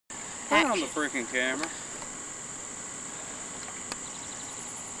Turn on the freaking camera.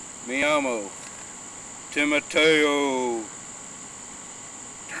 Mi amo, TIMOTEO.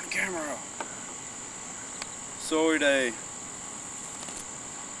 Turn the camera off. Soy de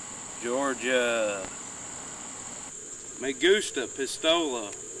Georgia. Me gusta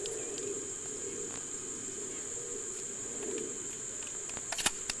pistola.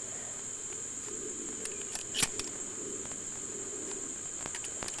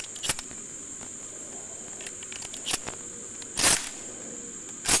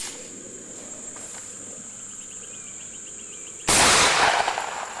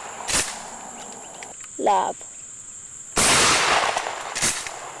 Love.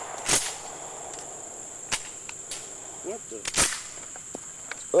 What the?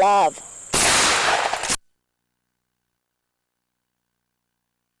 Love.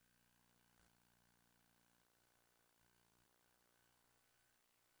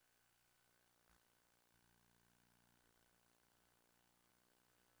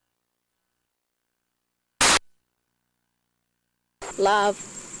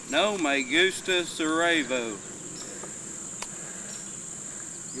 Love. No, me gusta Sarajevo.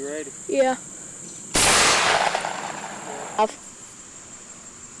 You ready? Yeah. Love.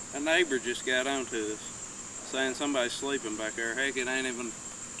 A neighbor just got onto us, saying somebody's sleeping back there. Heck, it ain't even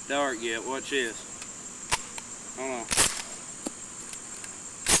dark yet. Watch this. Hold on.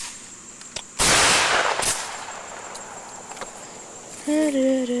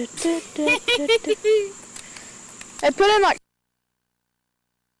 I put in like...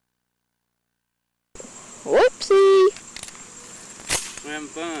 Whoopsie! We're having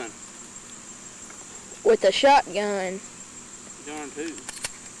fun. With a shotgun. Darn too.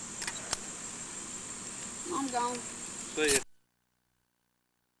 I'm gone. See ya.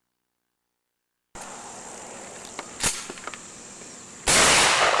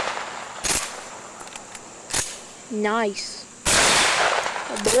 Nice.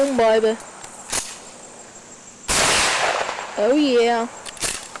 Boom, baby. Oh yeah.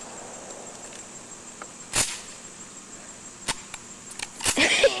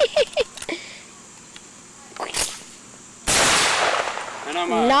 And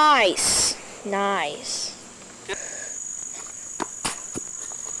I'm out. Nice. Nice.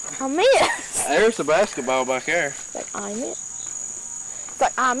 I missed. There's the basketball back there. Like I missed. It's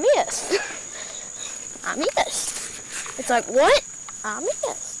like I missed. I missed. It's like what? I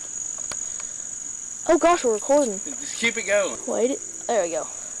missed. Oh gosh, we're recording. Just keep it going. Wait. There we go.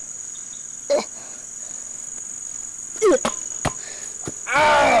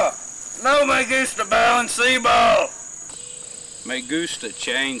 Ah! No, me gusta balancebo. Me gusta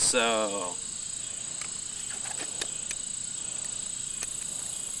chainsaw.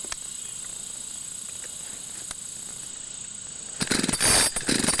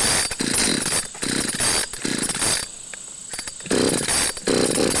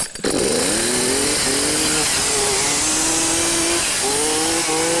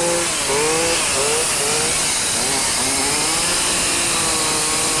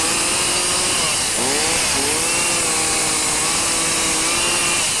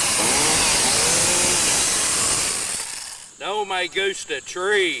 No, me gusta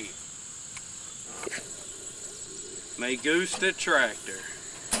tree. Me gusta tractor.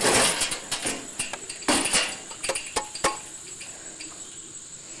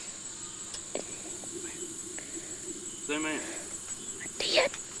 See, man? I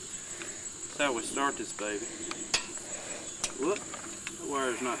did. That's how we start this baby. Whoop, the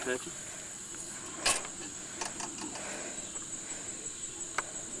wire's not touching.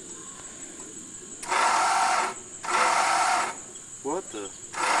 What the?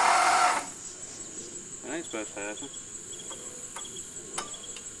 That ain't supposed to happen.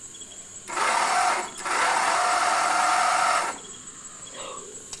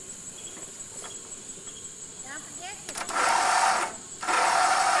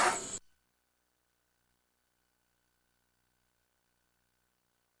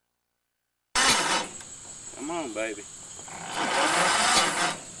 Come on, baby.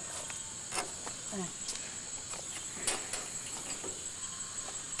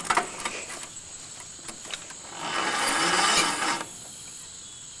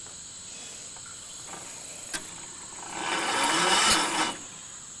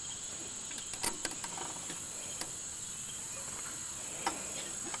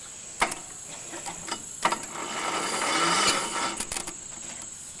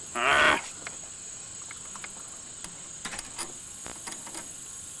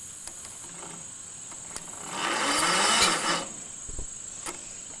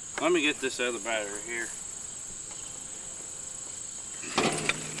 Let me get this other battery here.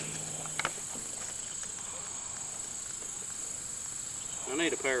 I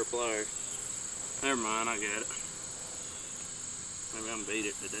need a pair of pliers. Never mind, I got it. Maybe I'm beat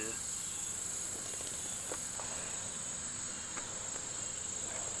it to death.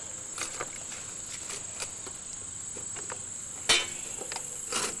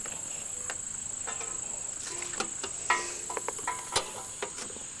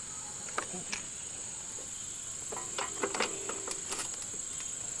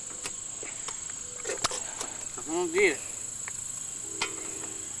 I'm gonna get it.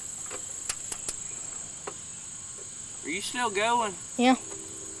 Are you still going? Yeah.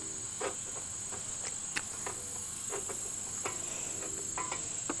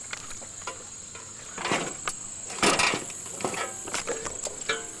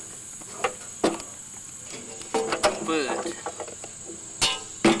 But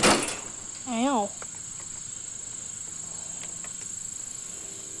Ow.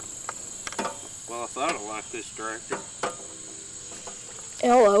 well, I thought I liked this tractor.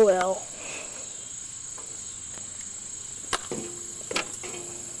 LOL.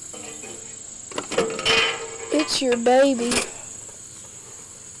 It's your baby.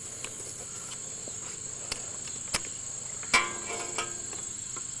 I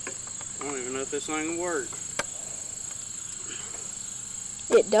don't even know if this thing will work.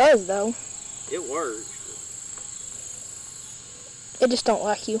 It does, though. It works. It just don't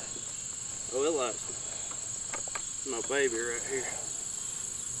like you. Oh, it likes me. My baby right here.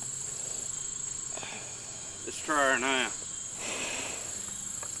 Let's try her now.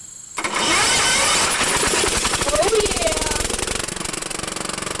 Oh, yeah.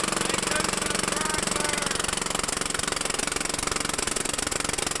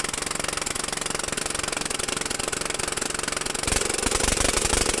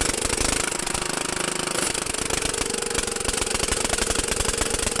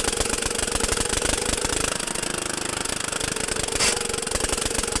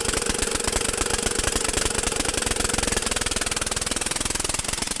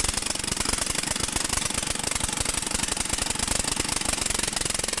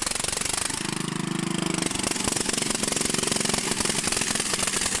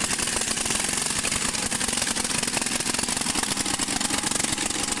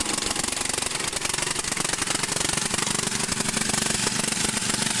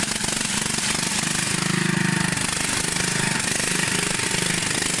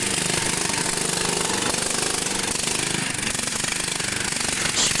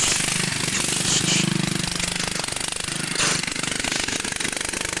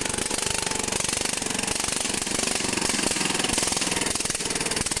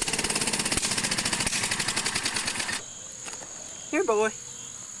 Here, boy.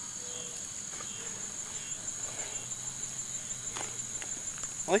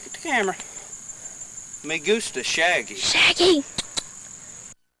 Look at the camera. Me gusta Shaggy. Shaggy.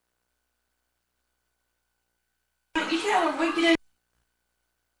 You tell her we can.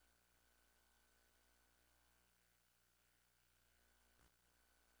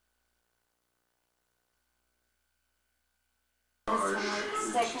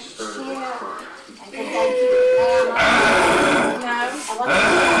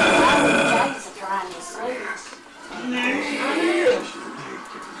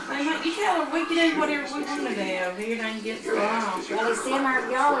 You tell her we can do whatever we want to do. Here don't get so long. Well, it's in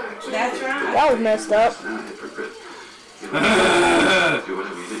our yard. That's right. That was messed up.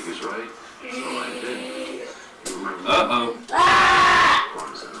 Uh-oh.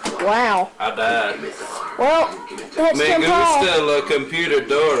 Wow. I died. Well, that's Me Tim Paul. gusta la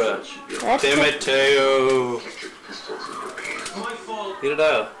computadora. That's Tim. TIMOTEO. Get it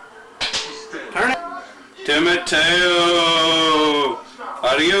out. Turn it. TIMOTEO.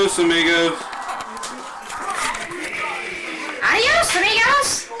 Adios, amigos. Adios,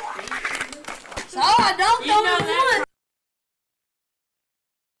 amigos. So I don't know the one.